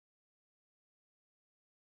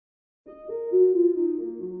Round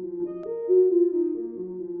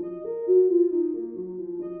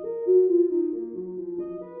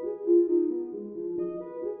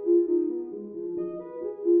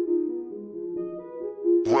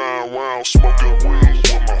round smoking weed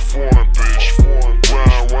with my foreign bitch.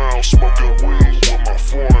 Round round smoking weed with my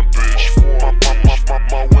foreign bitch.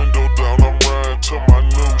 My window down, I'm riding to my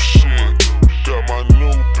new shit. Got my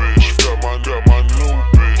new bitch, got my new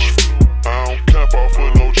bitch. I don't cap out for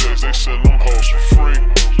no J's, they send them hoes for free.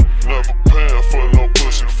 Never paying for no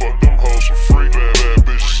pussy, fuck them hoes for free. Bad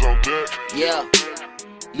bitches on deck. Yeah,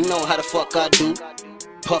 you know how the fuck I do.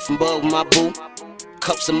 Puffin' bug with my boo,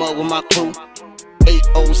 cups of mud with my crew. 8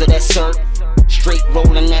 O's of that syrup, straight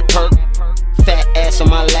rollin' that perk. Fat ass on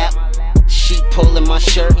my lap, sheep pulling my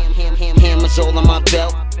shirt. Hammers all on my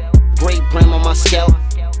belt, great brim on my scalp.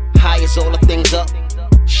 High as all the things up,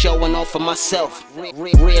 showing off for myself.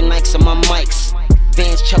 Rear Nikes on my mics,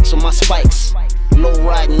 Vans Chucks on my spikes. Low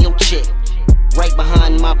riding your chick, right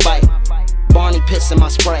behind my bike. Barney piss in my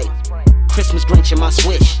Sprite, Christmas Grinch in my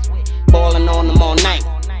Swish. Ballin' on them all night,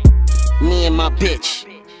 me and my bitch.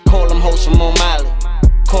 Call them hoes from O'Malley,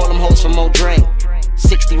 call them hoes from O'Drain.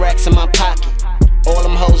 60 racks in my pocket, all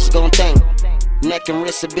them hoes is gon' thank. Neck and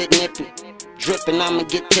wrist a bit nippy, drippin' I'ma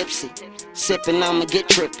get tipsy. Sippin' I'ma get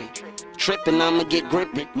trippy, trippin' I'ma get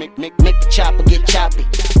grippy. Make the chopper get choppy.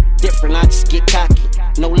 Different, I just get cocky.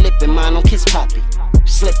 No lip in mine, don't kiss poppy.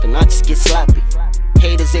 Slippin', I just get sloppy.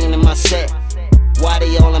 Haters ain't in my set, why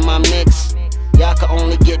they all in my mix? Y'all can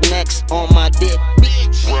only get next on my dick,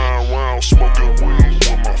 bitch. Round round smoking weed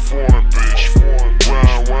with my foreign bitch.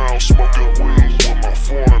 Round round smoking weed with my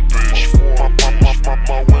foreign bitch.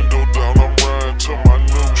 My window down, I'm riding to my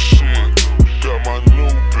new shit. Got my new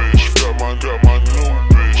bitch, got my new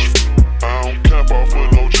bitch. I don't cap out for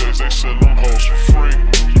no J's, they send them hoes for free.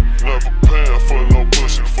 Never paying for no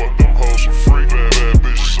pussy, fuck them hoes for free. Bad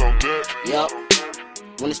bitches on deck. Yup,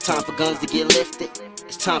 when it's time for guns to get lifted,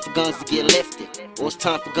 it's time for guns to get lifted, or it's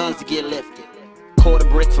time for guns to get lifted. Quarter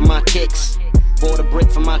brick for my kicks, bought a brick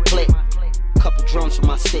for my click. Couple drums for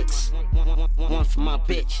my sticks, one for my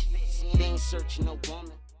bitch. They ain't searching no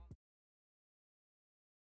woman.